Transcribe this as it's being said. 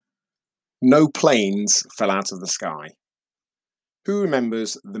No planes fell out of the sky. Who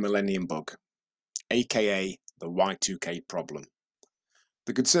remembers the Millennium Bug, aka the Y2K problem?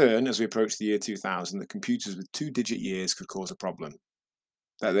 The concern as we approached the year 2000 that computers with two-digit years could cause a problem,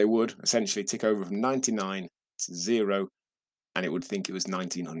 that they would essentially tick over from 99 to 0 and it would think it was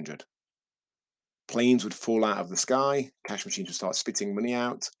 1900. Planes would fall out of the sky, cash machines would start spitting money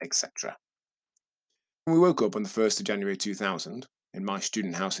out, etc. When we woke up on the 1st of January 2000, in my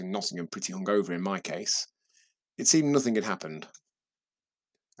student house in Nottingham, pretty hungover in my case, it seemed nothing had happened.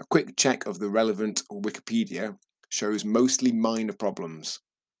 A quick check of the relevant Wikipedia shows mostly minor problems,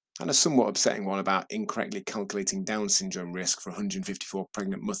 and a somewhat upsetting one about incorrectly calculating Down syndrome risk for 154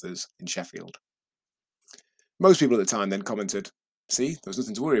 pregnant mothers in Sheffield. Most people at the time then commented, see, there was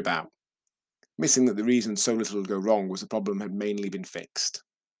nothing to worry about, missing that the reason so little would go wrong was the problem had mainly been fixed.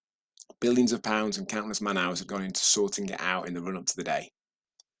 Billions of pounds and countless man hours had gone into sorting it out in the run up to the day.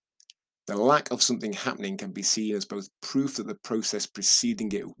 The lack of something happening can be seen as both proof that the process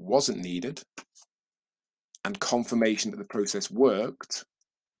preceding it wasn't needed and confirmation that the process worked,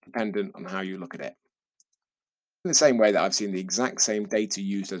 dependent on how you look at it. In the same way that I've seen the exact same data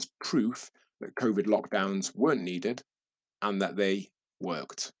used as proof that COVID lockdowns weren't needed and that they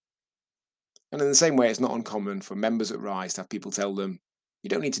worked. And in the same way, it's not uncommon for members at Rise to have people tell them, you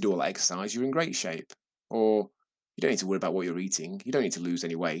don't need to do all that exercise, you're in great shape. Or, you don't need to worry about what you're eating, you don't need to lose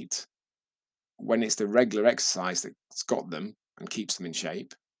any weight. When it's the regular exercise that's got them and keeps them in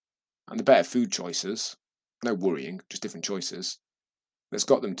shape, and the better food choices, no worrying, just different choices, that's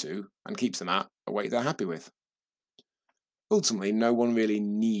got them to and keeps them at a weight they're happy with. Ultimately, no one really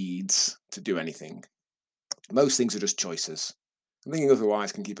needs to do anything. Most things are just choices, and thinking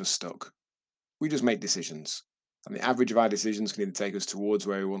otherwise can keep us stuck. We just make decisions, and the average of our decisions can either take us towards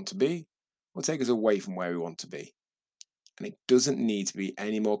where we want to be or take us away from where we want to be. And it doesn't need to be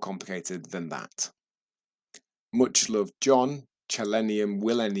any more complicated than that. Much love, John Chelenium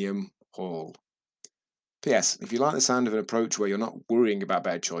Willennium Hall. P.S. If you like the sound of an approach where you're not worrying about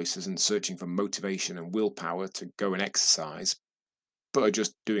better choices and searching for motivation and willpower to go and exercise, but are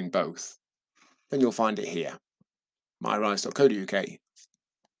just doing both, then you'll find it here.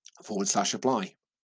 myrise.co.uk/apply.